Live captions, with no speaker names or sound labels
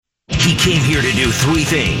He came here to do three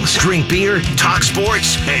things: drink beer, talk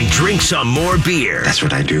sports, and drink some more beer. That's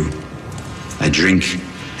what I do. I drink,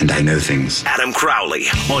 and I know things. Adam Crowley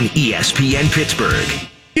on ESPN Pittsburgh.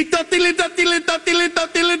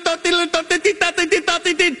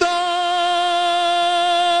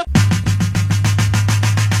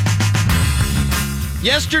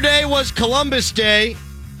 Yesterday was Columbus Day,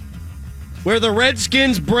 where the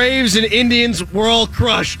Redskins, Braves, and Indians were all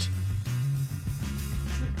crushed.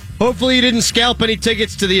 Hopefully you didn't scalp any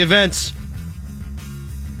tickets to the events.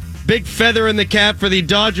 Big feather in the cap for the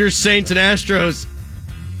Dodgers, Saints, and Astros.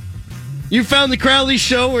 You found the Crowley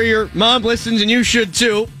Show where your mom listens, and you should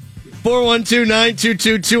too.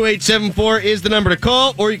 412-922-2874 is the number to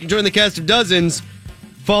call, or you can join the cast of dozens.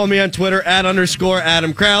 Follow me on Twitter,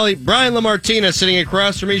 @_Adam Crowley. Brian LaMartina sitting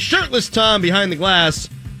across from me. Shirtless Tom behind the glass.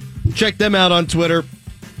 Check them out on Twitter,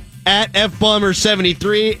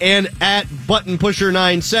 @FBomber73 and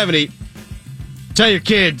 @ButtonPusher970. Tell your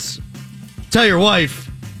kids, tell your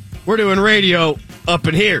wife, we're doing radio up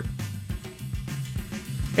in here.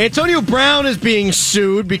 Antonio Brown is being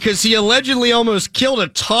sued because he allegedly almost killed a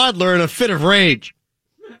toddler in a fit of rage.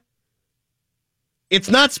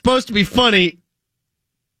 It's not supposed to be funny,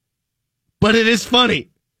 but it is funny.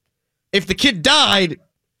 If the kid died,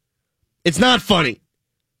 it's not funny.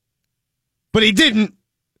 But he didn't.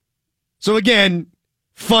 So again,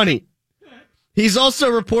 funny. He's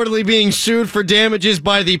also reportedly being sued for damages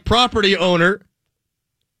by the property owner.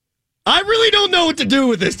 I really don't know what to do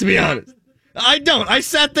with this, to be honest. I don't. I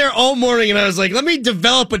sat there all morning and I was like, let me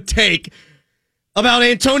develop a take about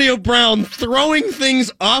Antonio Brown throwing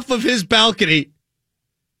things off of his balcony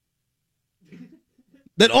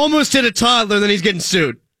that almost hit a toddler, and then he's getting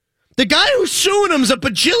sued. The guy who's suing him's a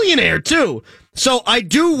bajillionaire, too. So I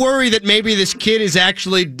do worry that maybe this kid has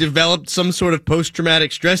actually developed some sort of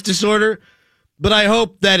post-traumatic stress disorder, but I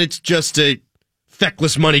hope that it's just a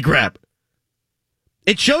feckless money grab.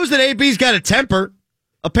 It shows that AB's got a temper,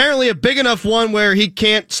 apparently a big enough one where he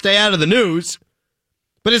can't stay out of the news.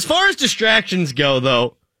 But as far as distractions go,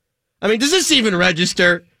 though, I mean, does this even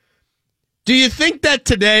register? Do you think that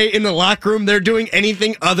today in the locker room they're doing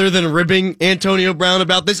anything other than ribbing Antonio Brown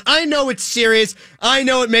about this? I know it's serious. I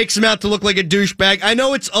know it makes him out to look like a douchebag. I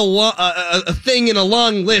know it's a thing in a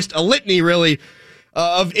long list, a litany, really,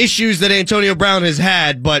 of issues that Antonio Brown has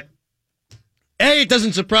had. But A, it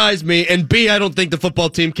doesn't surprise me, and B, I don't think the football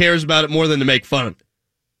team cares about it more than to make fun of it.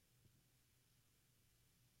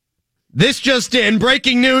 This just in,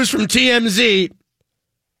 breaking news from TMZ.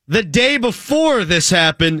 The day before this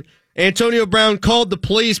happened, Antonio Brown called the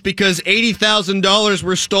police because $80,000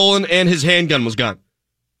 were stolen and his handgun was gone.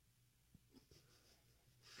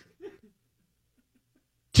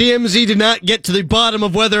 TMZ did not get to the bottom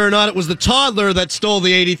of whether or not it was the toddler that stole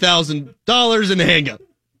the $80,000 and the handgun.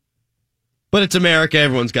 But it's America.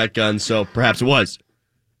 Everyone's got guns, so perhaps it was.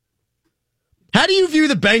 How do you view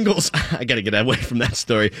the Bengals? I got to get away from that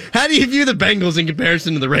story. How do you view the Bengals in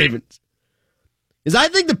comparison to the Ravens? Because I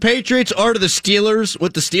think the Patriots are to the Steelers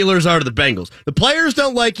what the Steelers are to the Bengals. The players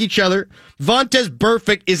don't like each other. Vontaze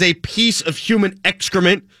Burfict is a piece of human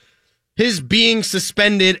excrement. His being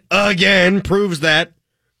suspended again proves that.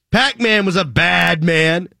 Pac-Man was a bad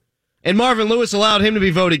man. And Marvin Lewis allowed him to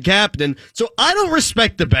be voted captain. So I don't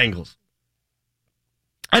respect the Bengals.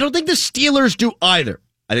 I don't think the Steelers do either.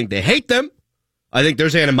 I think they hate them. I think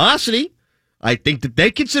there's animosity. I think that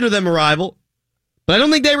they consider them a rival. But I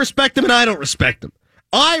don't think they respect them, and I don't respect them.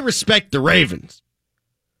 I respect the Ravens.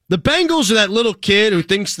 The Bengals are that little kid who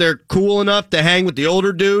thinks they're cool enough to hang with the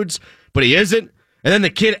older dudes, but he isn't. And then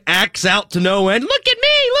the kid acts out to no end. Look at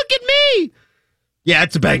me! Look at me! Yeah,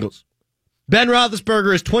 it's the Bengals. Ben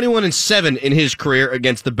Roethlisberger is 21-7 in his career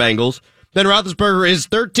against the Bengals. Ben Roethlisberger is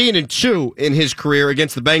 13-2 in his career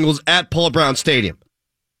against the Bengals at Paul Brown Stadium.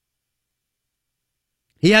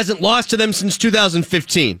 He hasn't lost to them since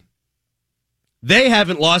 2015. They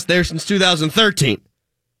haven't lost there since 2013.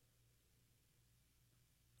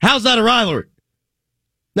 How's that a rivalry?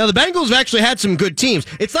 Now, the Bengals have actually had some good teams.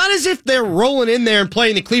 It's not as if they're rolling in there and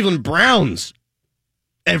playing the Cleveland Browns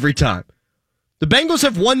every time. The Bengals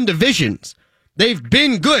have won divisions. They've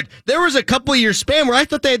been good. There was a couple of year span where I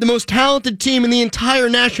thought they had the most talented team in the entire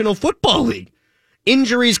National Football League.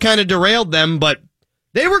 Injuries kind of derailed them, but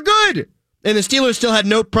they were good. And the Steelers still had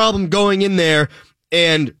no problem going in there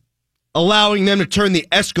and allowing them to turn the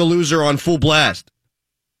Escalooser on full blast.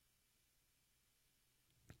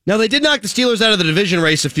 Now, they did knock the Steelers out of the division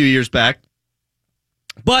race a few years back,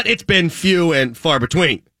 but it's been few and far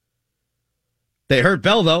between. They hurt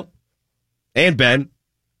Bell, though, and Ben,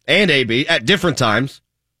 and AB at different times.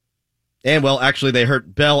 And, well, actually, they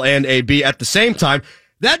hurt Bell and AB at the same time.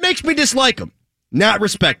 That makes me dislike them, not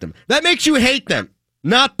respect them. That makes you hate them,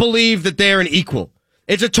 not believe that they're an equal.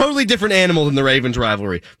 It's a totally different animal than the Ravens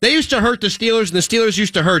rivalry. They used to hurt the Steelers, and the Steelers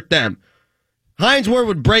used to hurt them. Hines Ward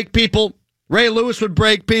would break people. Ray Lewis would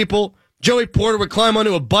break people. Joey Porter would climb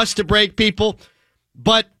onto a bus to break people.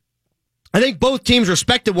 But I think both teams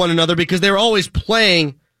respected one another because they were always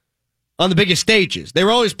playing on the biggest stages. They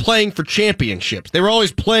were always playing for championships. They were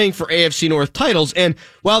always playing for AFC North titles. And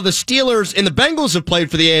while the Steelers and the Bengals have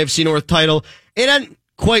played for the AFC North title, it doesn't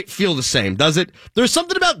quite feel the same, does it? There's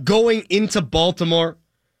something about going into Baltimore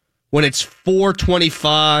when it's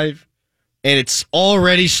 4:25 and it's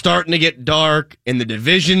already starting to get dark and the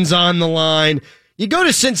division's on the line. You go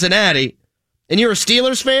to Cincinnati and you're a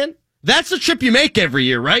Steelers fan, that's the trip you make every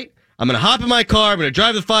year, right? I'm going to hop in my car, I'm going to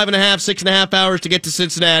drive the 6.5 hours to get to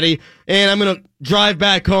Cincinnati, and I'm going to drive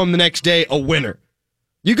back home the next day a winner.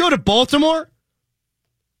 You go to Baltimore,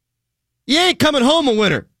 you ain't coming home a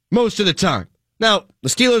winner most of the time. Now, the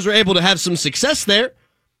Steelers were able to have some success there,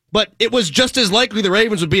 but it was just as likely the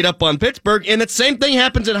Ravens would beat up on Pittsburgh, and that same thing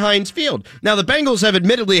happens at Heinz Field. Now, the Bengals have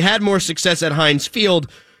admittedly had more success at Heinz Field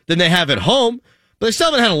than they have at home, but they still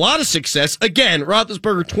haven't had a lot of success. Again,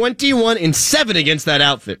 Roethlisberger 21-7 against that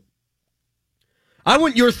outfit. I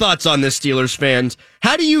want your thoughts on this, Steelers fans.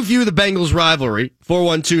 How do you view the Bengals rivalry?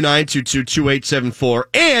 412-922-2874.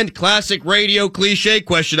 And classic radio cliche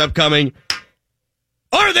question upcoming.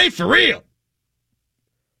 Are they for real?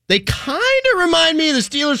 They kind of remind me of the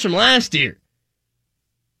Steelers from last year.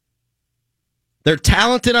 They're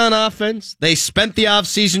talented on offense. They spent the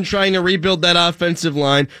offseason trying to rebuild that offensive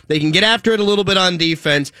line. They can get after it a little bit on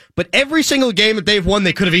defense. But every single game that they've won,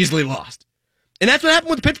 they could have easily lost. And that's what happened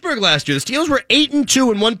with Pittsburgh last year. The Steelers were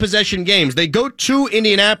 8-2 in one-possession games. They go to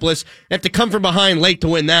Indianapolis and have to come from behind late to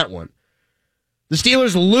win that one. The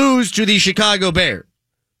Steelers lose to the Chicago Bears.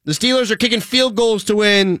 The Steelers are kicking field goals to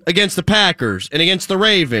win against the Packers and against the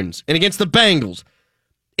Ravens and against the Bengals.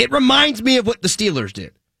 It reminds me of what the Steelers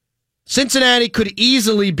did. Cincinnati could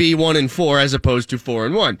easily be 1-4 as opposed to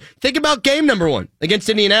 4-1. Think about game number 1 against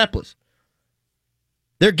Indianapolis.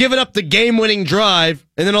 They're giving up the game-winning drive,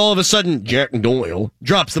 and then all of a sudden, Jack Doyle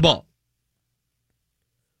drops the ball.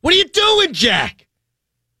 What are you doing, Jack?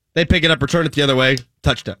 They pick it up, return it the other way,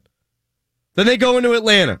 touchdown. Then they go into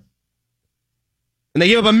Atlanta, and they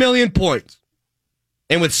give up 1 million points.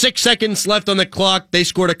 And with 6 seconds left on the clock, they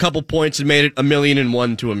scored a couple points and made it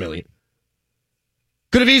 1,000,001 to 1 million.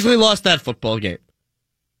 Could have easily lost that football game.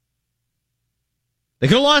 They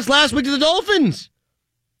could have lost last week to the Dolphins.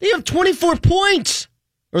 They have 24 points.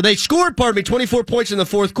 Or they scored, 24 points in the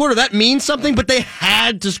fourth quarter. That means something, but they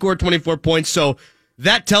had to score 24 points, so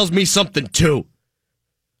that tells me something too.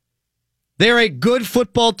 They're a good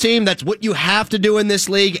football team. That's what you have to do in this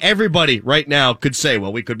league. Everybody right now could say,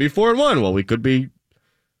 well, we could be 4-1. Well, we could be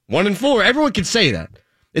 1-4. Everyone can say that.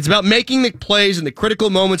 It's about making the plays in the critical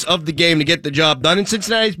moments of the game to get the job done, and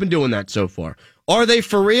Cincinnati's been doing that so far. Are they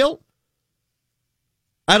for real?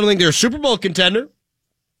 I don't think they're a Super Bowl contender.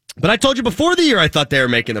 But I told you before the year I thought they were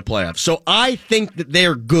making the playoffs. So I think that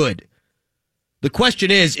they're good. The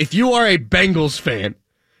question is, if you are a Bengals fan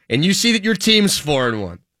and you see that your team's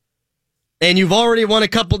 4-1 and you've already won a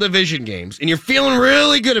couple division games and you're feeling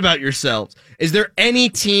really good about yourselves, is there any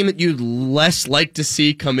team that you'd less like to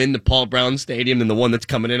see come into Paul Brown Stadium than the one that's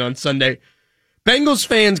coming in on Sunday? Bengals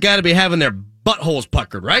fans got to be having their buttholes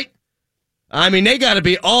puckered, right? I mean, they got to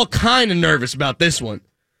be all kind of nervous about this one.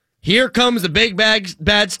 Here comes the big bad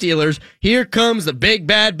Steelers. Here comes the big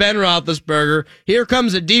bad Ben Roethlisberger. Here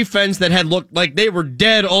comes a defense that had looked like they were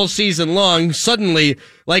dead all season long. Suddenly,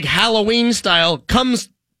 like Halloween style,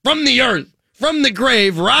 comes from the earth, from the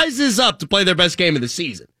grave, rises up to play their best game of the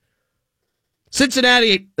season.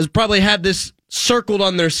 Cincinnati has probably had this circled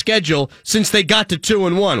on their schedule since they got to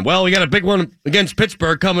 2-1. Well, we got a big one against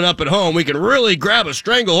Pittsburgh coming up at home. We can really grab a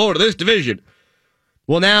stranglehold of this division.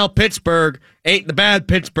 Well, now Pittsburgh ain't the bad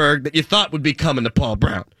Pittsburgh that you thought would be coming to Paul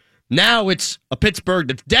Brown. Now it's a Pittsburgh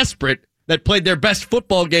that's desperate, that played their best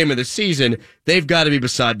football game of the season. They've got to be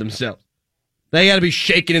beside themselves. They got to be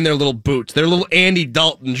shaking in their little boots, their little Andy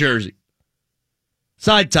Dalton jersey.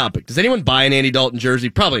 Side topic. Does anyone buy an Andy Dalton jersey?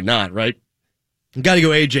 Probably not, right? You got to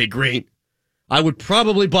go A.J. Green. I would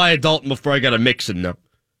probably buy a Dalton before I got a Mixon, though.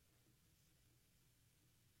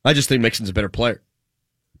 I just think Mixon's a better player.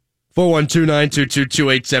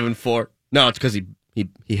 412-922-2874. No, it's because he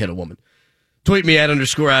hit a woman. Tweet me at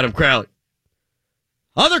 _Adam Crowley.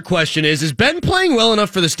 Other question is Ben playing well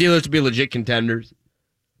enough for the Steelers to be legit contenders?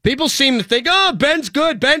 People seem to think, oh, Ben's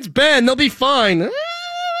good, Ben's Ben, they'll be fine. I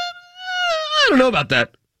don't know about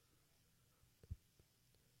that.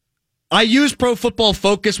 I use Pro Football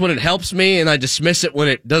Focus when it helps me, and I dismiss it when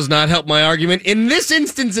it does not help my argument. In this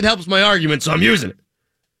instance, it helps my argument, so I'm using it.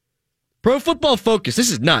 Pro Football Focus,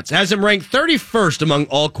 this is nuts, has him ranked 31st among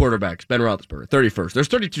all quarterbacks. Ben Roethlisberger, 31st. There's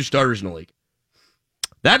 32 starters in the league.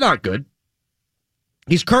 That's not good.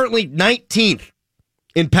 He's currently 19th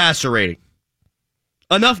in passer rating.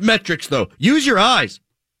 Enough metrics, though. Use your eyes.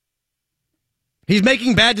 He's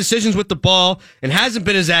making bad decisions with the ball and hasn't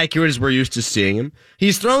been as accurate as we're used to seeing him.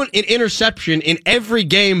 He's thrown an interception in every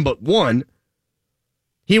game but one.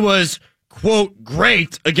 He was, quote,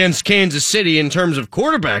 great against Kansas City in terms of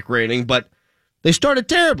quarterback rating, but they started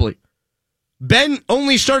terribly. Ben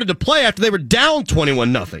only started to play after they were down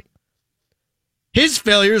 21-0. His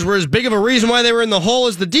failures were as big of a reason why they were in the hole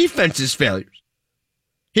as the defense's failures.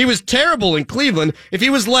 He was terrible in Cleveland if he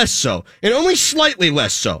was less so, and only slightly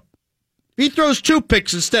less so. If he throws 2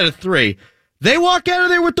 picks instead of 3, they walk out of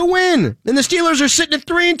there with the win, and the Steelers are sitting at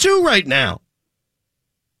 3-2 right now.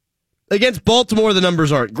 Against Baltimore, the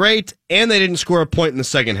numbers aren't great, and they didn't score a point in the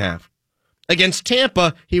second half. Against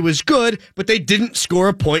Tampa, he was good, but they didn't score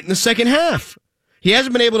a point in the second half. He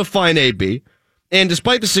hasn't been able to find AB, and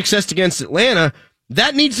despite the success against Atlanta,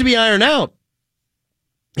 that needs to be ironed out.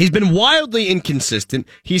 He's been wildly inconsistent.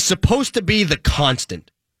 He's supposed to be the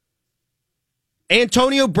constant.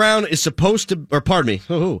 Antonio Brown is supposed to, Ben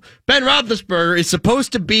Roethlisberger is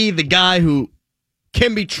supposed to be the guy who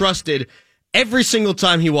can be trusted every single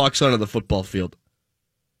time he walks onto the football field.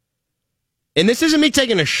 And this isn't me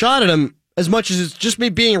taking a shot at him as much as it's just me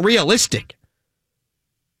being realistic.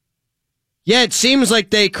 Yeah, it seems like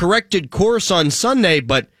they corrected course on Sunday,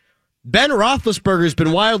 but Ben Roethlisberger has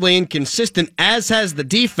been wildly inconsistent, as has the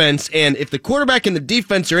defense, and if the quarterback and the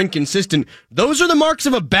defense are inconsistent, those are the marks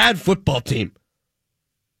of a bad football team.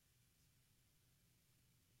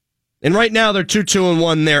 And right now, they're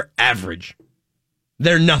 2-2-1. They're average.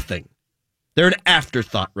 They're nothing. They're an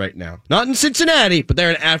afterthought right now. Not in Cincinnati, but they're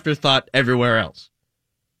an afterthought everywhere else.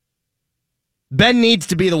 Ben needs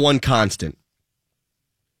to be the one constant.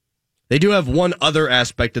 They do have one other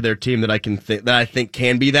aspect of their team that I think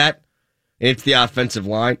can be that, and it's the offensive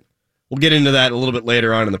line. We'll get into that a little bit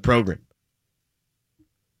later on in the program.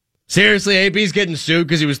 Seriously, AB's getting sued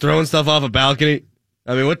because he was throwing stuff off a balcony?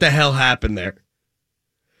 I mean, what the hell happened there?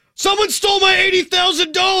 Someone stole my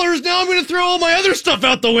 $80,000. Now I'm going to throw all my other stuff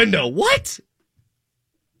out the window. What?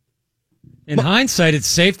 In hindsight, it's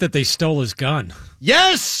safe that they stole his gun.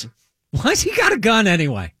 Yes. Why's he got a gun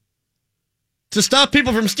anyway? To stop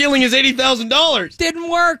people from stealing his $80,000. Didn't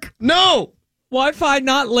work. No. Wi-Fi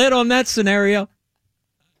not lit on that scenario.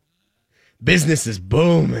 Business is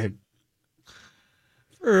booming.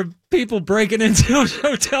 For people breaking into a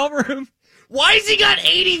hotel room. Why has he got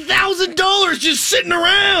 $80,000 just sitting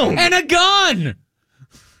around? And a gun.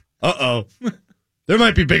 Uh-oh. There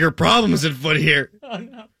might be bigger problems at foot here. Oh,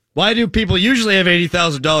 no. Why do people usually have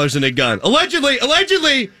 $80,000 in a gun? Allegedly.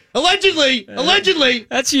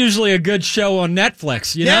 That's usually a good show on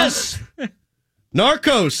Netflix, you know? Yes.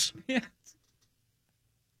 Narcos. Yes.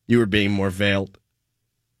 You were being more veiled.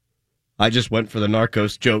 I just went for the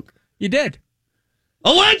Narcos joke. You did.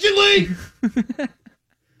 Allegedly!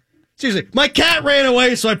 Seriously, my cat ran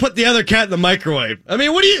away, so I put the other cat in the microwave. I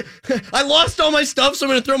mean, I lost all my stuff, so I'm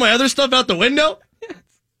going to throw my other stuff out the window? Yes.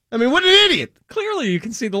 I mean, what an idiot. Clearly, you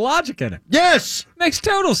can see the logic in it. Yes. Makes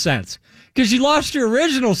total sense. Because you lost your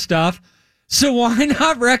original stuff, so why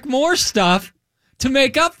not wreck more stuff to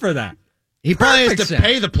make up for that? He probably has to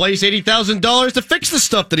pay the place $80,000 to fix the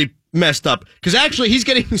stuff that he messed up. Because actually, he's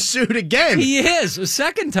getting sued again. He is, a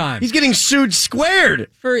second time. He's getting sued squared.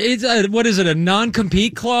 For, what is it, a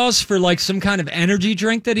non-compete clause for like some kind of energy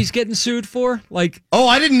drink that he's getting sued for? Like, oh,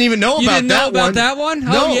 I didn't even know about that one. You didn't know about that one?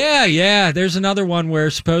 No. Oh, yeah. There's another one where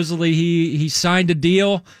supposedly he signed a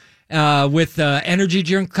deal with an energy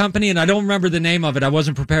drink company, and I don't remember the name of it. I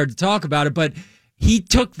wasn't prepared to talk about it, but he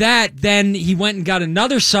took that, then he went and got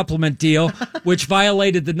another supplement deal, which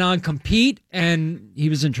violated the non-compete, and he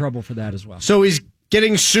was in trouble for that as well. So he's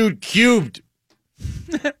getting sued cubed.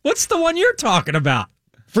 What's the one you're talking about?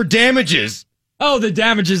 For damages. Oh, the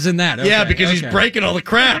damages in that. Okay, yeah, because he's breaking all the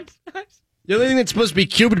crap. The only thing that's supposed to be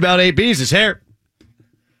cubed about AB is his hair.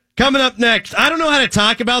 Coming up next, I don't know how to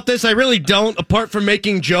talk about this. I really don't, apart from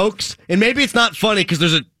making jokes. And maybe it's not funny because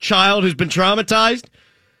there's a child who's been traumatized.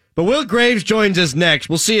 But Will Graves joins us next.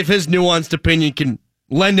 We'll see if his nuanced opinion can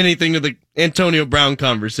lend anything to the Antonio Brown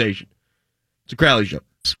conversation. It's a Crowley Show.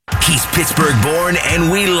 He's Pittsburgh born,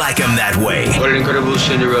 and we like him that way. What an incredible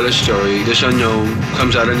Cinderella story. This unknown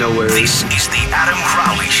comes out of nowhere. This is the Adam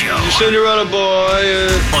Crowley Show. Cinderella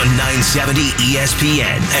boy. On 970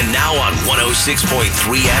 ESPN, and now on 106.3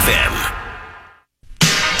 FM.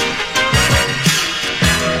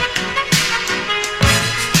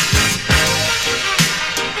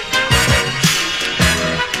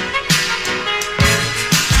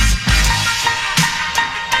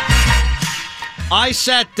 I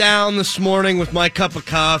sat down this morning with my cup of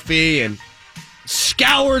coffee and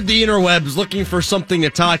scoured the interwebs looking for something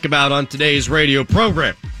to talk about on today's radio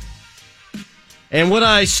program. And what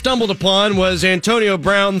I stumbled upon was Antonio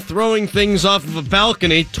Brown throwing things off of a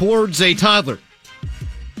balcony towards a toddler.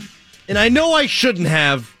 And I know I shouldn't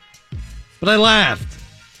have, but I laughed.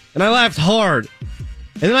 And I laughed hard.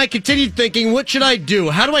 And then I continued thinking, what should I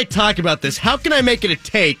do? How do I talk about this? How can I make it a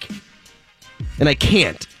take? And I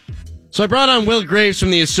can't. So I brought on Will Graves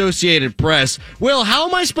from the Associated Press. Will, how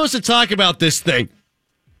am I supposed to talk about this thing?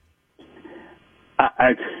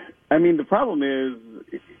 I mean, the problem is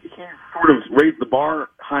he sort of raised the bar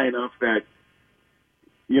high enough that,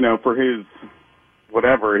 for his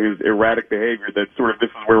erratic behavior, that sort of this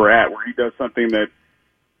is where we're at, where he does something that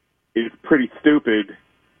is pretty stupid,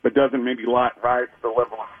 but doesn't maybe rise to the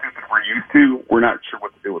level of stupid we're used to. We're not sure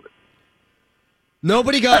what to do with it.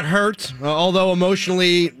 Nobody got hurt, although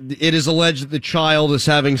emotionally it is alleged that the child is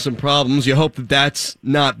having some problems. You hope that that's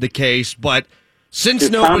not the case, but since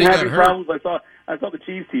is nobody Tom got having hurt... problems? I saw the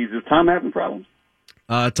cheese tease. Is Tom having problems?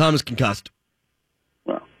 Tom is concussed.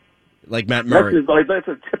 Well, like Matt Murray. That's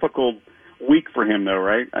a typical week for him, though,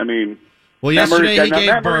 right? I mean, well, yesterday he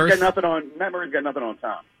gave birth. Matt Murray's got nothing on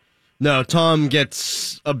Tom. No, Tom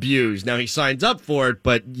gets abused. Now, he signs up for it,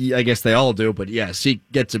 but I guess they all do. But yes, he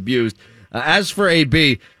gets abused. As for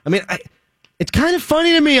AB, I mean, it's kind of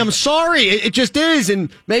funny to me. I'm sorry. It just is. And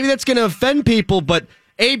maybe that's going to offend people. But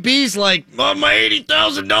AB's like, oh, my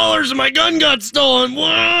 $80,000 and my gun got stolen. Well,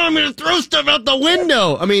 I'm going to throw stuff out the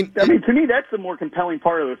window. I mean, to me, that's the more compelling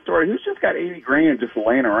part of the story. Who's just got $80,000 just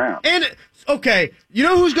laying around? And, okay, you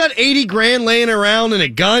know who's got $80,000 laying around and a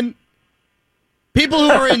gun? People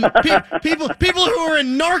who are in people who are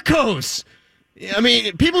in Narcos. I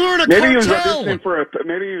mean, people who are in a cartel.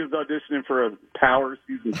 Maybe he was auditioning for a Power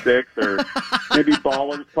season 6, or maybe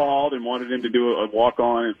Ballers called and wanted him to do a walk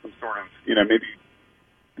on and some sort of, maybe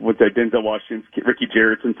with that Denzel Washington, Ricky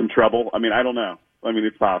Jarrett's in some trouble. I mean, I don't know. I mean,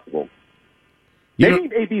 it's possible. Maybe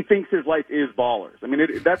AB thinks his life is Ballers. I mean,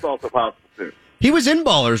 that's also possible too. He was in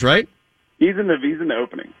Ballers, right? He's in the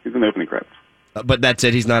opening. He's in the opening credits. But that's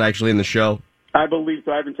it. He's not actually in the show. I believe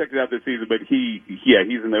so. I haven't checked it out this season, but he's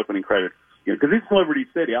in the opening credits. Because he's from Liberty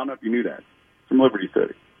City. I don't know if you knew that. From Liberty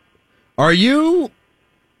City. Are you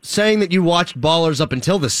saying that you watched Ballers up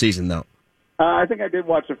until this season, though? I think I did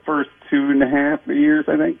watch the first 2.5 years,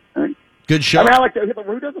 I think. Good show. I mean,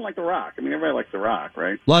 who doesn't like The Rock? I mean, everybody likes The Rock,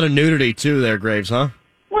 right? A lot of nudity, too, there, Graves, huh?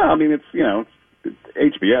 Well, I mean, it's HBO.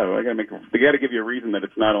 They got to give you a reason that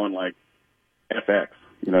it's not on, like, FX.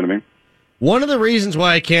 You know what I mean? One of the reasons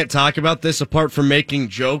why I can't talk about this, apart from making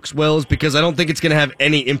jokes, Will, is because I don't think it's going to have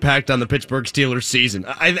any impact on the Pittsburgh Steelers season.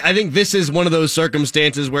 I think this is one of those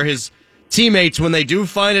circumstances where his teammates, when they do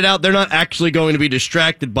find it out, they're not actually going to be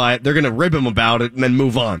distracted by it. They're going to rib him about it and then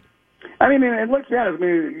move on. I mean, and let's be honest. I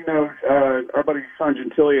mean, our buddy Sean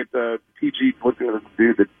Gentili at the PG looking at this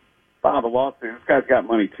dude that filed the lawsuit. This guy's got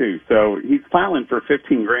money too, so he's filing for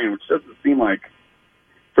 $15,000, which doesn't seem like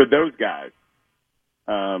for those guys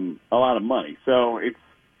a lot of money. So it's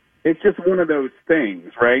just one of those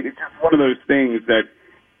things, right? It's just one of those things that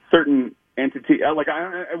certain entity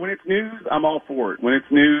when it's news, I'm all for it. When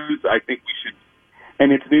it's news, I think we should.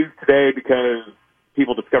 And it's news today because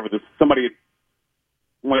people discovered this. Somebody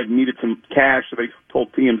needed some cash, so they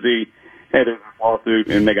told TMZ, "Hey, there's this lawsuit,"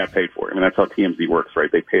 and they got paid for it. I mean, that's how TMZ works,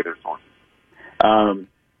 right? They pay their sources.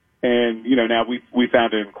 And, now we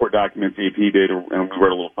found it in court documents, AP did, and we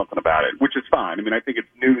wrote a little something about it, which is fine. I mean, I think it's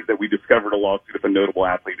news that we discovered a lawsuit if a notable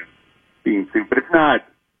athlete is being sued, but it's not.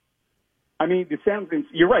 I mean,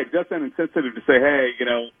 you're right. It does sound insensitive to say, hey, you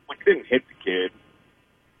didn't hit the kid,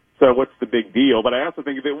 so what's the big deal? But I also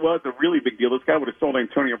think if it was a really big deal, this guy would have sold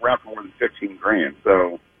Antonio Brown for more than $15,000.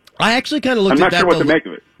 So I actually kind of looked I'm at that. I'm not sure what to make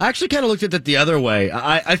of it. I actually kind of looked at it the other way.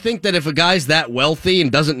 I think that if a guy's that wealthy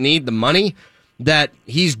and doesn't need the money, that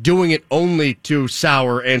he's doing it only to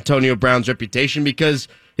sour Antonio Brown's reputation because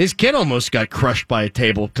his kid almost got crushed by a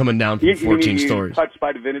table coming down from 14 stories. Touched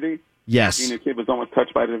by divinity? Yes. The kid was almost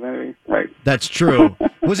touched by divinity? Right. That's true.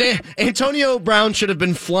 Antonio Brown should have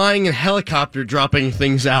been flying a helicopter dropping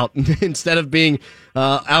things out instead of being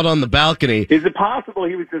out on the balcony. Is it possible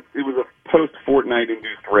it was a post-Fortnite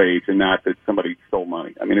induced rage and not that somebody stole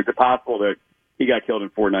money? I mean, is it possible that he got killed in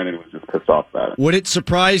Fortnite and was just pissed off about it? Would it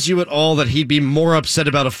surprise you at all that he'd be more upset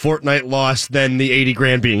about a Fortnite loss than the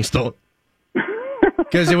 $80,000 being stolen?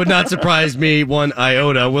 Because it would not surprise me one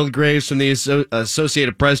iota. Will Graves from the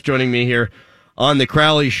Associated Press joining me here on the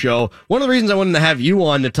Crowley Show. One of the reasons I wanted to have you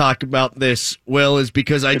on to talk about this, Will, is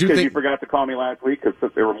because I do think you forgot to call me last week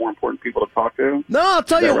because there were more important people to talk to. No, I'll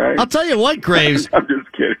tell you. Right? I'll tell you what, Graves. I'm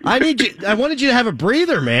just kidding. I wanted you to have a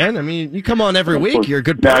breather, man. I mean, you come on every week. You're a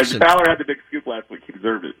good person. Fowler had the big scoop last week. He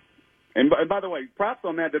deserved it. And by the way, props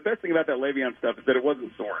on that. The best thing about that Le'Veon stuff is that it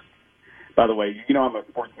wasn't sourced. By the way, you know I'm a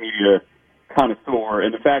sports media connoisseur,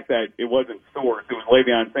 and the fact that it wasn't sourced, it was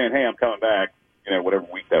Le'Veon saying, "Hey, I'm coming back," whatever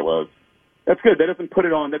week that was. That's good. That doesn't put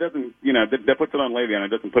it on. That doesn't, that puts it on Le'Veon. It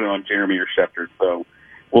doesn't put it on Jeremy or Schefter. So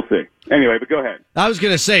we'll see. Anyway, but go ahead. I was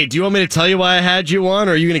going to say, do you want me to tell you why I had you on,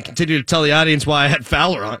 or are you going to continue to tell the audience why I had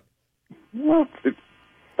Fowler on? Well,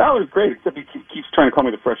 Fowler's great, except he keeps trying to call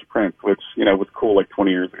me the Fresh Prince, which, was cool like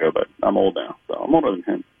 20 years ago, but I'm old now. So I'm older than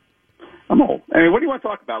him. I'm old. Anyway, what do you want to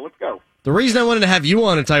talk about? Let's go. The reason I wanted to have you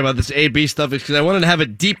on and talk about this AB stuff is because I wanted to have a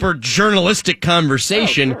deeper journalistic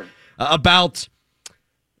conversation about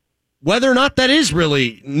whether or not that is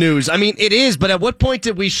really news. I mean, it is, but at what point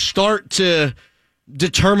did we start to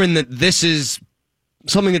determine that this is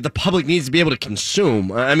something that the public needs to be able to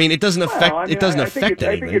consume? I mean, it doesn't affect anything.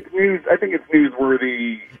 I think it's news. I think it's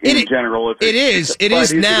newsworthy in general. It is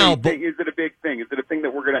now. But is it a big thing? Is it a thing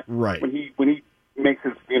that we're gonna right when he makes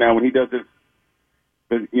his when he does his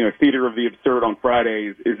theater of the absurd on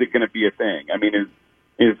Fridays? Is it going to be a thing? I mean,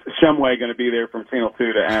 is Shumway going to be there from Channel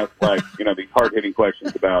 2 to ask these hard hitting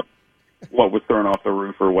questions about what was thrown off the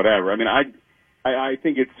roof or whatever? I mean, I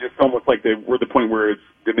think it's just almost like we're at the point where it's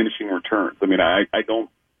diminishing returns. I mean, I don't.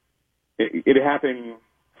 It happened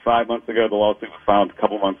 5 months ago. The lawsuit was filed a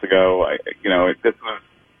couple months ago. This was.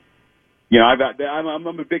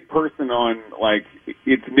 I'm a big person on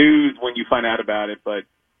it's news when you find out about it, but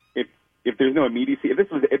if there's no immediacy, if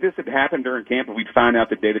this had happened during camp and we'd find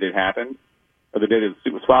out the day that it happened or the day that the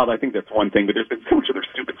suit was filed, I think that's one thing. But there's been so much other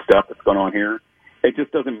stupid stuff that's going on here. It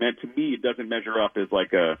just doesn't it doesn't measure up as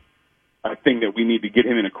like a thing that we need to get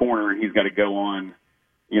him in a corner and he's got to go on.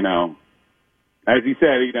 As he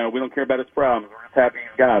said, we don't care about his problems. We're just happy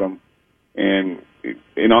he's got them. And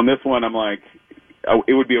on this one, I'm like,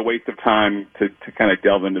 it would be a waste of time to kind of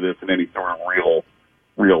delve into this in any sort of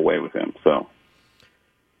real way with him. So,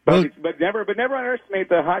 but never underestimate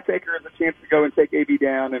the hot taker as a chance to go and take AB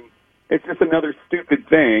down. And it's just another stupid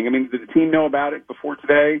thing. I mean, did the team know about it before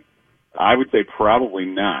today? I would say probably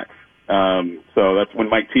not. So that's when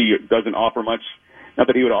Mike T doesn't offer much. Not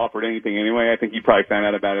that he would have offered anything anyway. I think he probably found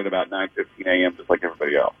out about it about 9:15 a.m. just like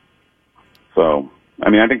everybody else. So, I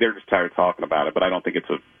mean, I think they're just tired of talking about it, but I don't think it's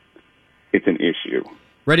an issue.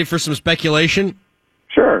 Ready for some speculation?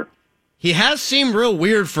 Sure. He has seemed real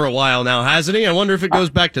weird for a while now, hasn't he? I wonder if it goes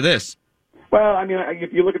back to this. Well, I mean,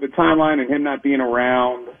 if you look at the timeline and him not being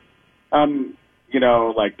around,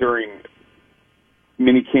 like during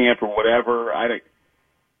mini camp or whatever,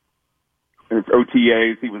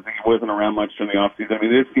 OTAs, he wasn't around much during the offseason. I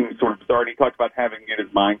mean, this seems sort of bizarre. He talked about having to get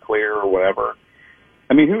his mind clear or whatever.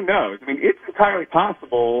 I mean, who knows? I mean, it's entirely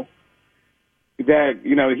possible that,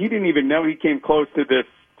 he didn't even know he came close to this,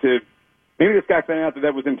 maybe this guy found out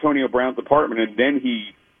that was Antonio Brown's apartment, and then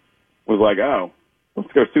he was like, oh,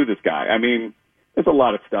 let's go sue this guy. I mean, there's a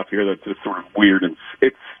lot of stuff here that's just sort of weird, and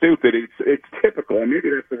it's stupid. It's typical, and maybe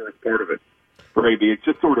that's the worst part of it for AB. It's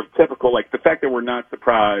just sort of typical, like the fact that we're not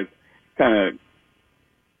surprised kind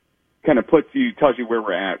of tells you where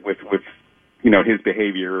we're at with his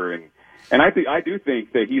behavior, and I do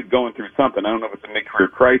think that he's going through something. I don't know if it's a mid-career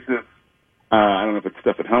crisis. I don't know if it's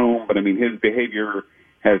stuff at home, but I mean, his behavior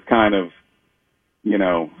has kind of,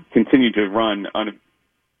 continued to run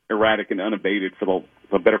erratic and unabated for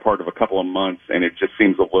the better part of a couple of months, and it just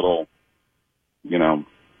seems a little,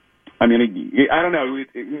 I mean, I don't know.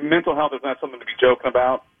 Mental health is not something to be joking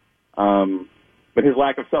about, but his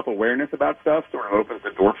lack of self-awareness about stuff sort of opens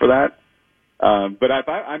the door for that. But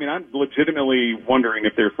I'm legitimately wondering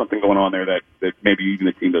if there's something going on there that maybe even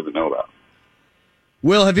the team doesn't know about.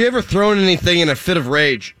 Will, have you ever thrown anything in a fit of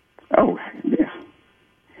rage? Oh, yeah.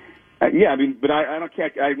 Yeah, I mean, but I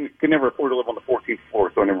could never afford to live on the 14th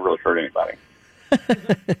floor, so I never really hurt anybody.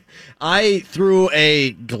 I threw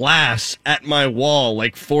a glass at my wall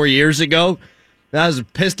like 4 years ago. I was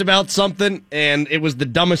pissed about something, and it was the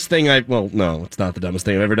dumbest thing no, it's not the dumbest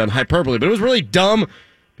thing I've ever done, hyperbole, but it was really dumb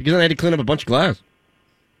because I had to clean up a bunch of glass.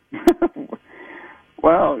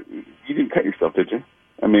 Well, you didn't cut yourself, did you?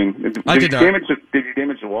 I mean, did you damage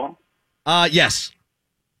the wall? Yes.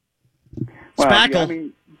 Well, Spackle. Yeah, I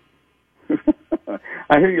mean,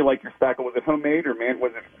 I hear you like your spackle. Was it homemade or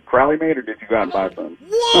was it Crowley made, or did you go out and buy some?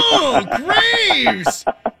 Whoa, Graves!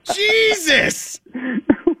 Jesus!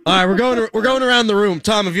 All right, we're going around the room.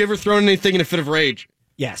 Tom, have you ever thrown anything in a fit of rage?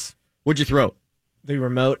 Yes. What'd you throw? The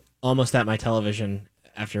remote almost at my television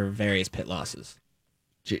after various pit losses.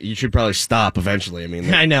 You should probably stop eventually. I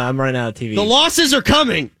mean, I know, I'm running out of TV. the losses are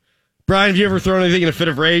coming. Brian, have you ever thrown anything in a fit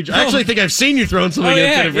of rage? I actually think I've seen you throwing something in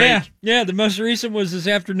a fit of rage. Yeah, the most recent was this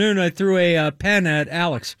afternoon. I threw a pen at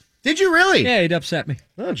Alex. Did you really? Yeah, he'd upset me.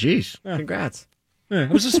 Oh, jeez. Congrats. Yeah,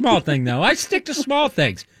 it was a small thing, though. I stick to small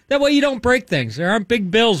things. That way you don't break things. There aren't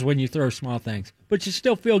big bills when you throw small things, but you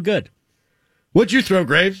still feel good. What'd you throw,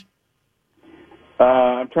 Graves?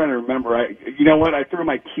 I'm trying to remember. You know what? I threw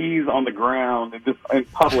my keys on the ground and just in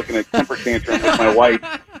public in a temper tantrum with my wife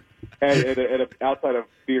outside of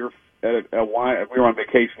beer at a wine. We were on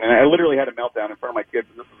vacation, and I literally had a meltdown in front of my kids.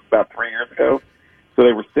 And this was about 3 years ago, so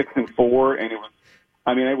they were 6 and 4, and it was.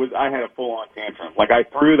 I mean, I had a full-on tantrum. Like I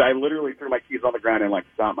literally threw my keys on the ground and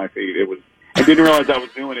stomped my feet. I didn't realize I was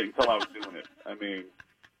doing it until I was doing it. I mean.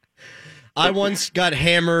 I once got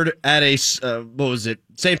hammered at a,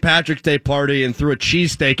 St. Patrick's Day party and threw a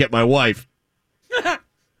cheesesteak at my wife.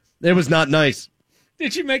 It was not nice.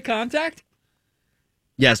 Did you make contact?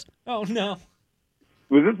 Yes. Oh, no.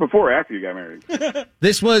 Was this before or after you got married?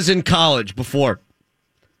 This was in college before.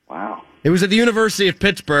 Wow. It was at the University of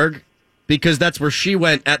Pittsburgh because that's where she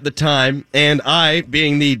went at the time. And I,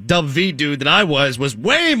 being the Dub V dude that I was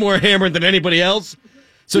way more hammered than anybody else.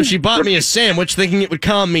 So she bought me a sandwich thinking it would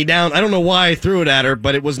calm me down. I don't know why I threw it at her,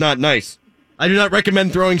 but it was not nice. I do not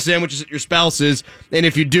recommend throwing sandwiches at your spouses, and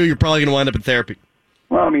if you do, you're probably going to wind up in therapy.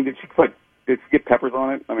 Well, I mean, did she get peppers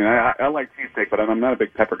on it? I mean, I like cheesesteak, but I'm not a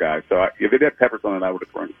big pepper guy. So if it had peppers on it, I would have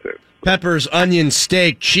thrown it too. Peppers, onion,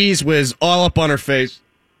 steak, cheese whiz, all up on her face.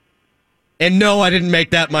 And no, I didn't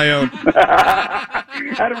make that my own.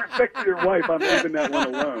 Out of respect to your wife, I'm leaving that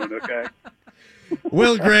one alone, okay?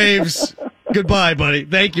 Will Graves, goodbye, buddy.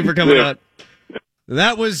 Thank you for coming on.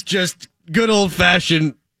 That was just good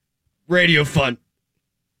old-fashioned radio fun.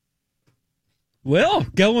 Will,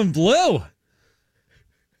 going blue.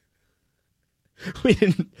 We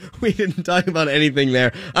didn't talk about anything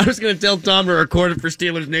there. I was going to tell Tom to record it for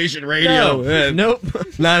Steelers Nation Radio. Nope.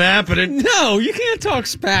 Not happening. No, you can't talk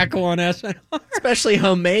spackle on SNR. Especially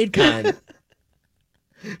homemade kind.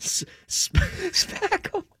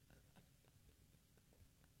 Spackle.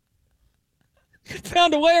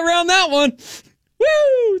 Found a way around that one.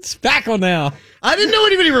 Woo! It's spackle now. I didn't know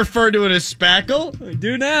anybody referred to it as spackle. We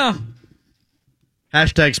do now.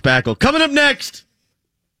 Hashtag spackle. Coming up next,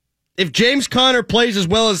 if James Conner plays as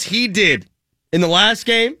well as he did in the last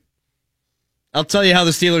game, I'll tell you how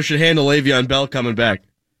the Steelers should handle Le'Veon Bell coming back.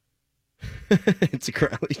 It's a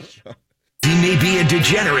Crowley show. He may be a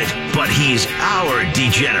degenerate, but he's our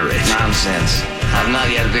degenerate. Nonsense. I've not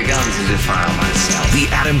yet begun to defile myself. The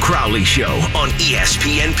Adam Crowley Show on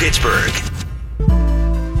ESPN Pittsburgh.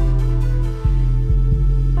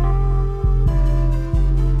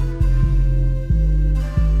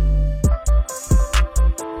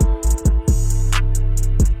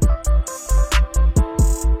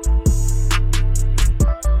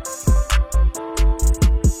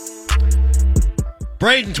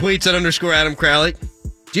 Braden tweets at _Adam Crowley.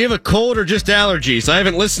 Do you have a cold or just allergies? I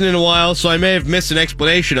haven't listened in a while, so I may have missed an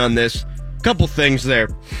explanation on this. Couple things there.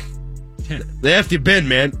 The F you been,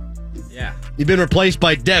 man. Yeah. You've been replaced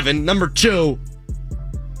by Devin. Number 2,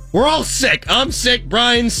 we're all sick. I'm sick.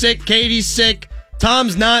 Brian's sick. Katie's sick.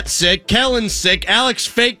 Tom's not sick. Kellen's sick. Alex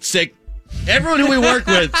faked sick. Everyone who we work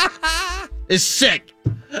with is sick.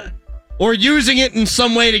 Or using it in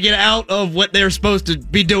some way to get out of what they're supposed to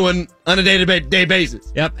be doing on a day-to-day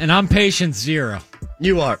basis. Yep, and I'm patient 0.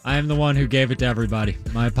 You are. I am the one who gave it to everybody.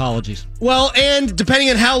 My apologies. Well, and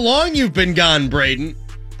depending on how long you've been gone, Braden,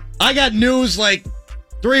 I got news like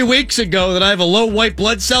 3 weeks ago that I have a low white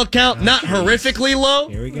blood cell count. Not horrifically low.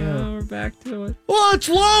 Here we go. Oh, we're back to it. Well, it's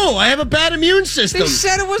low. I have a bad immune system. They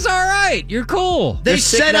said it was all right. You're cool. They You're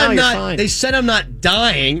sick said now, I'm you're not. fine. They said I'm not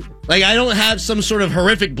dying. Like I don't have some sort of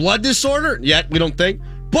horrific blood disorder yet. We don't think,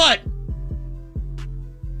 but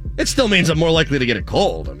it still means I'm more likely to get a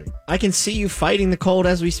cold. I mean, I can see you fighting the cold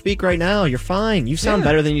as we speak right now. You're fine. You sound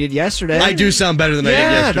better than you did yesterday. I do sound better than I did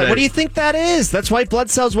yesterday. What do you think that is? That's white blood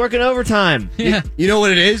cells working overtime. Yeah. You know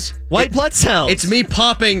what it is? White blood cells. It's me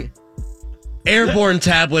popping airborne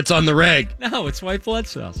tablets on the reg. No, it's white blood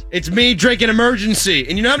cells. It's me drinking Emergency.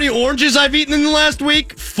 And you know how many oranges I've eaten in the last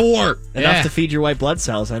week? 4. enough to feed your white blood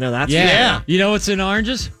cells. I know that's Yeah. You know what's in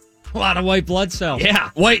oranges? A lot of white blood cells.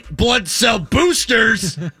 Yeah. White blood cell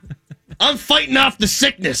boosters. I'm fighting off the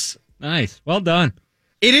sickness. Nice. Well done.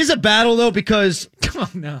 It is a battle, though, because Oh,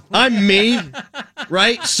 no. I'm me,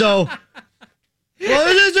 right? So,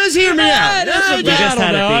 well, just hear me out. It is a you just battle,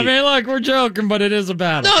 had it though. I beat. mean, look, we're joking, but it is a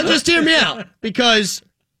battle. No, just hear me out. Because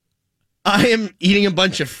I am eating a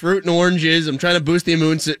bunch of fruit and oranges. I'm trying to boost the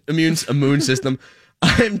immune system.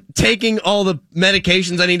 I'm taking all the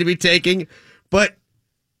medications I need to be taking. But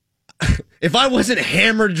if I wasn't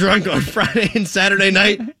hammered drunk on Friday and Saturday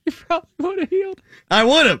night, You probably would have healed. I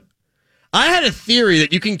would have. I had a theory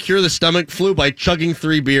that you can cure the stomach flu by chugging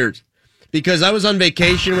 3 beers. Because I was on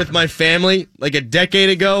vacation with my family like a decade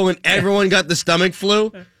ago when everyone got the stomach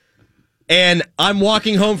flu. And I'm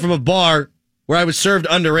walking home from a bar where I was served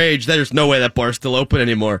underage. There's no way that bar's still open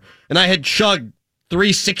anymore. And I had chugged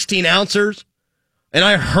 3 16-ouncers, and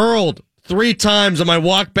I hurled 3 times on my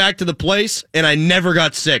walk back to the place, and I never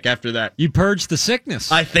got sick after that. You purged the sickness.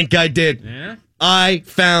 I think I did. Yeah. I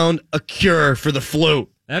found a cure for the flu.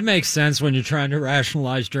 That makes sense when you're trying to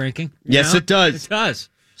rationalize drinking. Yes, it does. It does.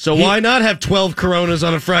 So why not have 12 Coronas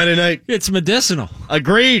on a Friday night? It's medicinal.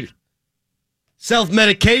 Agreed.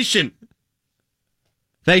 Self-medication.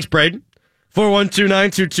 Thanks, Braden.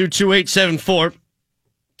 412-922-2874.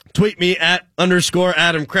 Tweet me at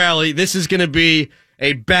 _Adam Crowley. This is going to be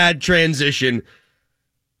a bad transition.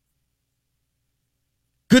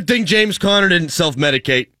 Good thing James Conner didn't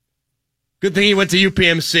self-medicate. Good thing he went to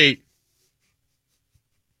UPMC.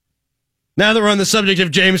 Now that we're on the subject of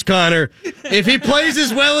James Conner, if he plays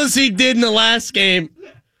as well as he did in the last game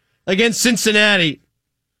against Cincinnati,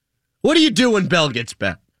 what do you do when Bell gets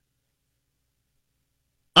back?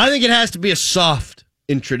 I think it has to be a soft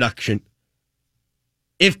introduction.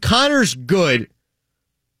 If Connor's good,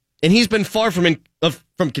 and he's been far from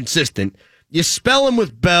consistent, you spell him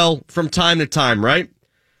with Bell from time to time, right?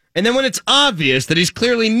 And then when it's obvious that he's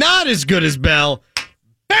clearly not as good as Bell,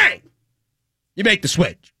 bang! You make the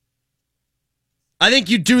switch. I think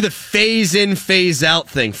you do the phase in, phase out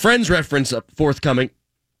thing. Friends reference up forthcoming.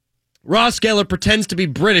 Ross Geller pretends to be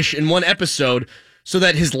British in one episode so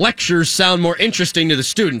that his lectures sound more interesting to the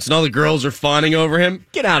students, and all the girls are fawning over him.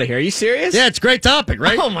 Get out of here. Are you serious? Yeah, it's a great topic,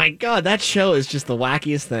 right? Oh, my God. That show is just the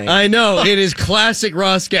wackiest thing. I know. It is classic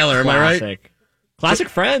Ross Geller, am I right? Classic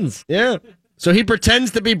Friends. Yeah. So he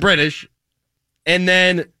pretends to be British, and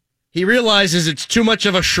then he realizes it's too much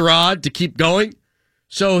of a charade to keep going,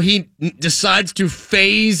 so he decides to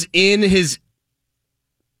phase in his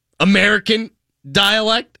American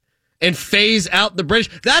dialect and phase out the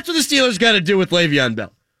British. That's what the Steelers got to do with Le'Veon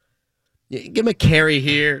Bell. Give him a carry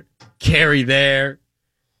here, carry there.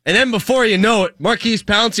 And then before you know it, Marquise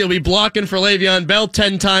Pouncey will be blocking for Le'Veon Bell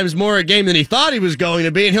 10 times more a game than he thought he was going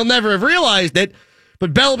to be, and he'll never have realized it.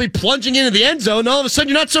 But Bell will be plunging into the end zone, and all of a sudden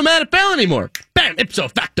you're not so mad at Bell anymore. Bam, ipso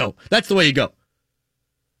facto. That's the way you go.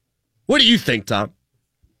 What do you think, Tom?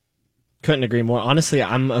 Couldn't agree more. Honestly,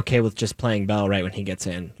 I'm okay with just playing Bell right when he gets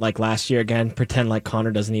in. Like last year again, pretend like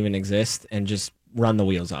Conner doesn't even exist and just run the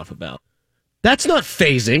wheels off of Bell. That's not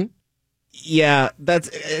phasing. Yeah,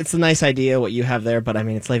 it's a nice idea what you have there, but I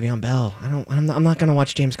mean it's Le'Veon Bell. I'm not going to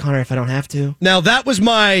watch James Conner if I don't have to. Now that was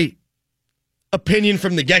my opinion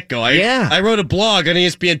from the get-go. I wrote a blog on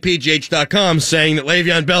ESPNPGH.com saying that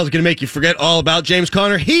Le'Veon Bell is going to make you forget all about James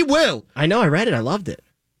Conner. He will. I know, I read it. I loved it.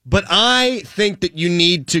 But I think that you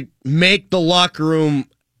need to make the locker room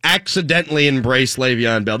accidentally embrace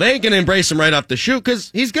Le'Veon Bell. They ain't going to embrace him right off the shoot because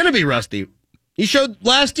he's going to be rusty. He showed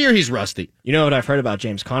last year he's rusty. You know what I've heard about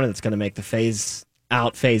James Conner that's going to make the phase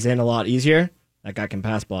out, phase in a lot easier? That guy can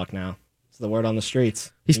pass block now. It's the word on the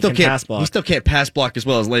streets. He still can't pass block. He still can't pass block as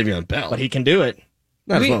well as Le'Veon Bell. But he can do it.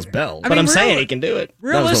 Not as well as Bell. But I'm saying he can do it.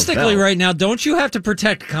 Realistically, right now, don't you have to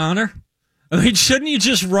protect Conner? I mean, shouldn't you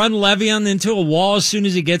just run Le'Veon into a wall as soon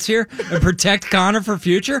as he gets here and protect Conner for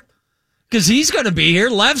future? Because he's going to be here.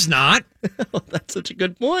 Lev's not. That's such a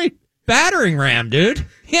good point. Battering ram, dude.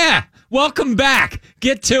 Yeah. Welcome back.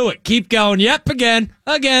 Get to it. Keep going. Yep, again.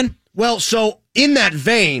 Well, so in that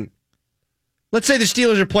vein, let's say the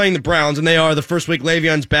Steelers are playing the Browns and they are the first week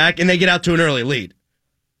Le'Veon's back and they get out to an early lead.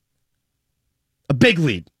 A big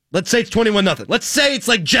lead. Let's say it's 21-0. Let's say it's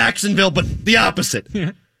like Jacksonville, but the opposite.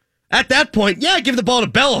 Yeah. At that point, give the ball to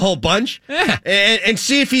Bell a whole bunch and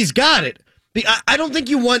see if he's got it. I don't think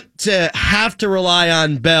you want to have to rely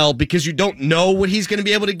on Bell because you don't know what he's going to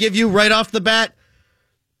be able to give you right off the bat.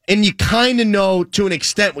 And you kind of know to an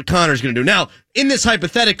extent what Connor's going to do. Now, in this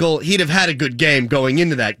hypothetical, he'd have had a good game going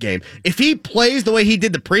into that game. If he plays the way he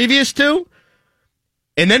did the previous two,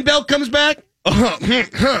 and then Bell comes back,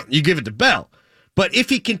 you give it to Bell. But if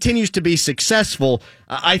he continues to be successful,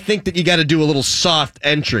 I think that you got to do a little soft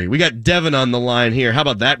entry. We got Devin on the line here. How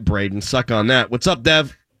about that, Braden? Suck on that. What's up,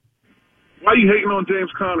 Dev? Why are you hating on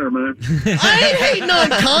James Conner, man? I ain't hating on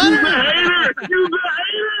Conner. You're the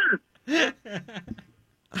hater.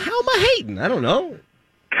 How am I hating? I don't know.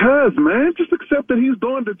 Cuz, man, just accept that he's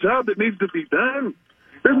doing the job that needs to be done.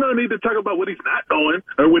 There's no need to talk about what he's not doing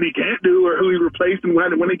or what he can't do or who he replaced and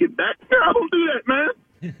when he gets back. No, don't do that, man.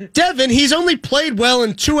 Devin, he's only played well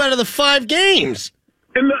in 2 out of the 5 games.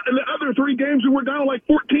 In the other 3 games, we were down like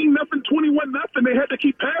 14-0, 21-0. They had to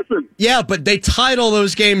keep passing. Yeah, but they tied all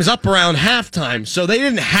those games up around halftime, so they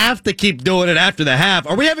didn't have to keep doing it after the half.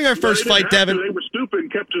 Are we having our first fight, Devin? They were stupid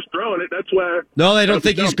and kept just throwing it. That's why. No, they don't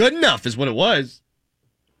think he's good enough, is what it was.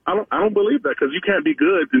 I don't believe that because you can't be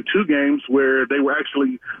good in 2 games where they were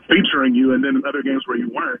actually featuring you, and then in other games where you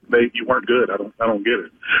weren't. You weren't good. I don't get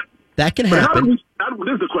it. That can But happen. this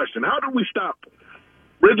is the question: how did we stop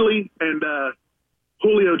Ridley and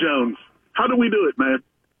Julio Jones? How do we do it, man?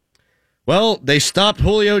 Well, they stopped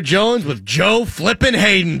Julio Jones with Joe flipping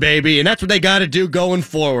Hayden, baby, and that's what they got to do going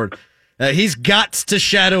forward. He's got to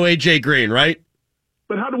shadow A.J. Green, right?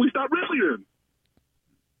 But how do we stop Ridley then?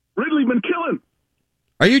 Ridley been killing.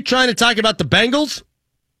 Are you trying to talk about the Bengals?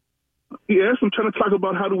 Yes, I'm trying to talk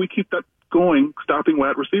about how do we keep that going, stopping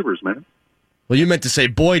wide receivers, man. Well, you meant to say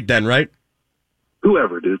Boyd then, right?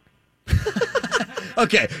 Whoever, dude.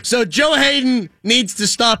 Okay, so Joe Hayden needs to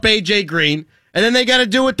stop A.J. Green, and then they got to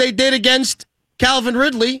do what they did against Calvin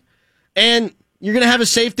Ridley, and you're going to have a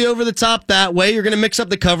safety over the top that way. You're going to mix up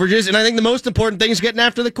the coverages, and I think the most important thing is getting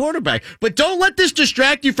after the quarterback. But don't let this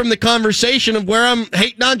distract you from the conversation of where I'm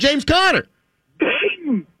hating on James Conner.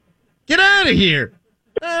 Hayden! Get out of here.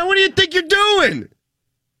 What do you think you're doing?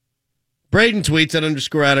 Braden tweets at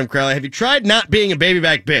 _Adam Crowley. Have you tried not being a baby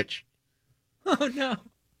back bitch? Oh, no.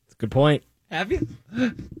 That's a good point. Have you?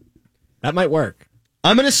 That might work.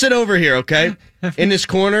 I'm going to sit over here, okay, in this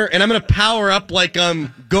corner, and I'm going to power up like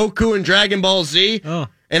Goku in Dragon Ball Z,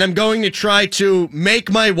 and I'm going to try to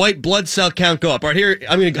make my white blood cell count go up. All right, here,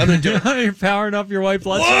 I'm going to do it. You're powering up your white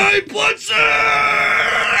blood cells? White blood cells!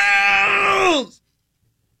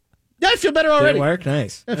 Yeah, I feel better already. Did it work?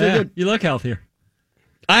 Nice. I feel good. You look healthier.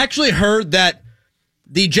 I actually heard that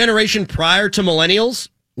the generation prior to millennials,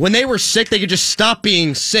 when they were sick, they could just stop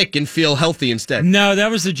being sick and feel healthy instead. No, that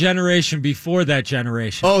was the generation before that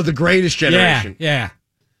generation. Oh, the greatest generation. Yeah.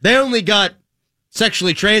 They only got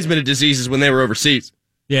sexually transmitted diseases when they were overseas.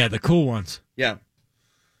 Yeah, the cool ones. Yeah.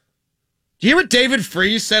 Do you hear what David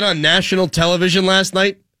Freese said on national television last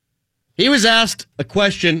night? He was asked a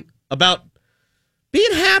question about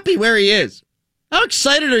being happy where he is. How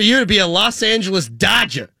excited are you to be a Los Angeles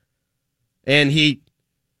Dodger? And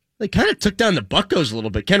they kind of took down the Buccos a little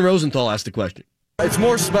bit. Ken Rosenthal asked the question. It's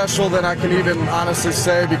more special than I can even honestly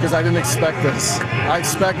say because I didn't expect this. I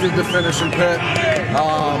expected to finish in Pitt,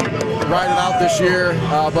 ride it out this year,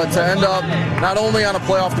 but to end up not only on a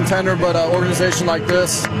playoff contender, but an organization like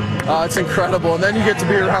this, it's incredible. And then you get to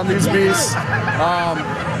be around these beasts,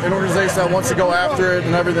 an organization that wants to go after it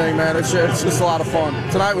and everything, man. It's just a lot of fun.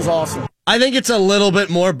 Tonight was awesome. I think it's a little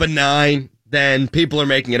bit more benign than people are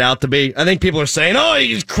making it out to be. I think people are saying, oh,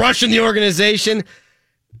 he's crushing the organization.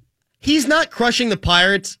 He's not crushing the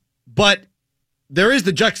Pirates, but there is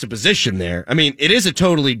the juxtaposition there. I mean, it is a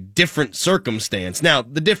totally different circumstance. Now,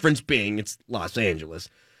 the difference being it's Los Angeles.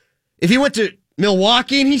 If he went to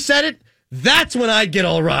Milwaukee and he said it, that's when I'd get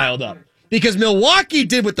all riled up. Because Milwaukee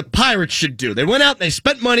did what the Pirates should do. They went out and they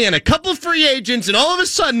spent money on a couple of free agents, and all of a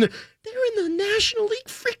sudden, they're in the National League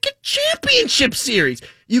freaking Championship Series.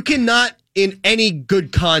 You cannot, in any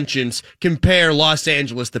good conscience, compare Los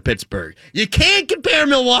Angeles to Pittsburgh. You can't compare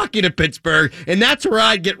Milwaukee to Pittsburgh, and that's where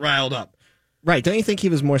I'd get riled up. Right. Don't you think he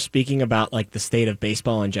was more speaking about like the state of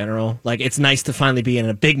baseball in general? Like it's nice to finally be in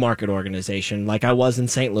a big market organization like I was in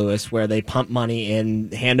St. Louis where they pump money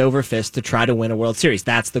in hand over fist to try to win a World Series.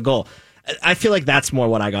 That's the goal. I feel like that's more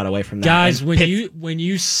what I got away from that. Guys, when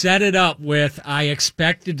you set it up with I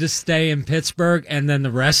expected to stay in Pittsburgh and then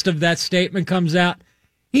the rest of that statement comes out,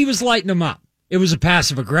 he was lighting them up. It was a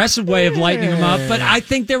passive-aggressive way of lightening him up, but I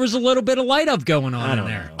think there was a little bit of light-up going on in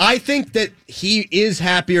there. I think that he is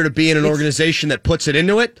happier to be in an organization that puts it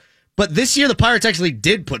into it, but this year the Pirates actually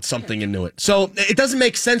did put something into it. So it doesn't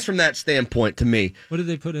make sense from that standpoint to me. What did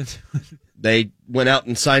they put into it? They went out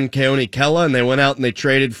and signed Keone Kela, and they went out and they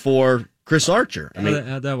traded for Chris Archer. I mean,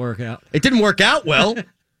 how'd that work out? It didn't work out well.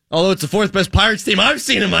 Although it's the fourth best Pirates team I've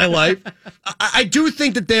seen in my life. I do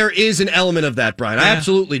think that there is an element of that, Brian. I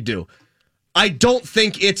absolutely do. I don't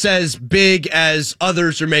think it's as big as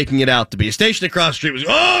others are making it out to be. A station across the street was,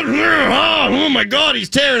 oh my God, he's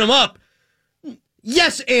tearing him up.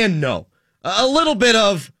 Yes and no. A little bit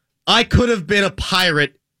of, I could have been a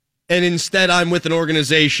Pirate, and instead I'm with an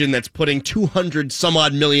organization that's putting $200 some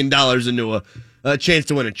odd million into a chance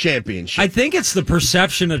to win a championship. I think it's the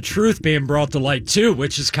perception of truth being brought to light, too,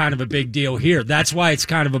 which is kind of a big deal here. That's why it's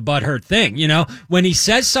kind of a butthurt thing. You know, when he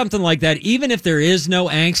says something like that, even if there is no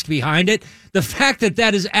angst behind it, the fact that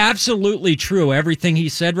that is absolutely true, everything he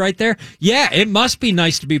said right there, yeah, it must be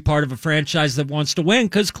nice to be part of a franchise that wants to win,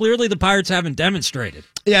 because clearly the Pirates haven't demonstrated.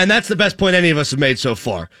 Yeah, and that's the best point any of us have made so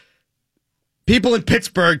far. People in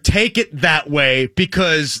Pittsburgh take it that way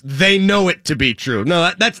because they know it to be true.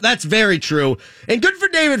 No, that's very true. And good for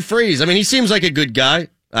David Freese. I mean, he seems like a good guy.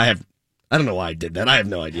 I don't know why I did that. I have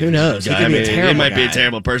no idea. Who knows? He could be a terrible he might guy. be a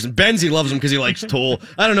terrible person. Benzie loves him because he likes Tool.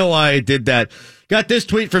 I don't know why I did that. Got this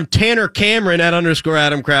tweet from Tanner Cameron at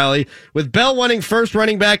 _Adam Crowley. With Bell wanting first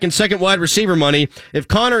running back and second wide receiver money, if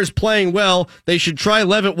Connor is playing well, they should try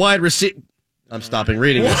Levitt wide receiver. I'm stopping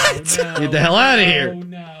reading What? it. Get the hell out of here.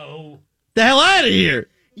 No. The hell out of here.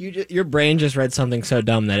 Your brain just read something so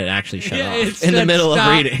dumb that it actually shut Yeah, off it in the said middle stop.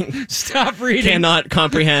 of reading. Stop reading. Cannot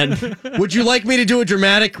comprehend. Would you like me to do a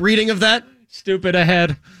dramatic reading of that? Stupid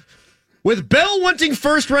ahead. With Bell wanting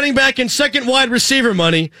first running back and second wide receiver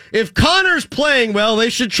money, if Connor's playing well, they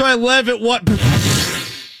should try Levitt. What?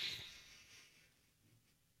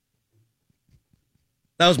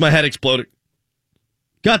 That was my head exploding.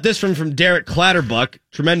 Got this from Derek Clatterbuck.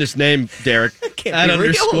 Tremendous name, Derek. At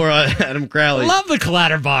 _Adam Crowley. Love the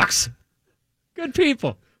Clatterbox. Good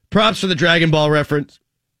people. Props for the Dragon Ball reference.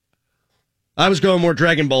 I was going more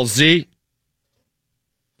Dragon Ball Z.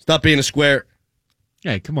 Stop being a square.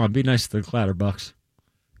 Hey, come on. Be nice to the Clatterbox.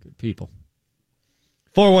 Good people.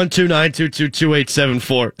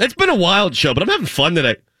 412-922-2874. It's been a wild show, but I'm having fun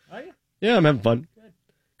today. Are you? Yeah, I'm having fun. Good.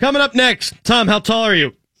 Coming up next, Tom, how tall are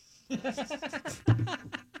you?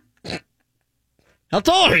 How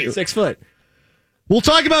tall are you? 6 foot. We'll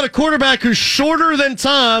talk about a quarterback who's shorter than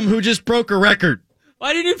Tom, who just broke a record.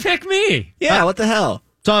 Why did you pick me? Yeah, what the hell?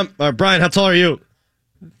 Tom, Brian, how tall are you?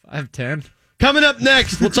 5'10". Coming up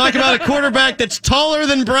next, we'll talk about a quarterback that's taller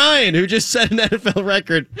than Brian, who just set an NFL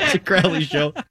record. It's a Crowley Show.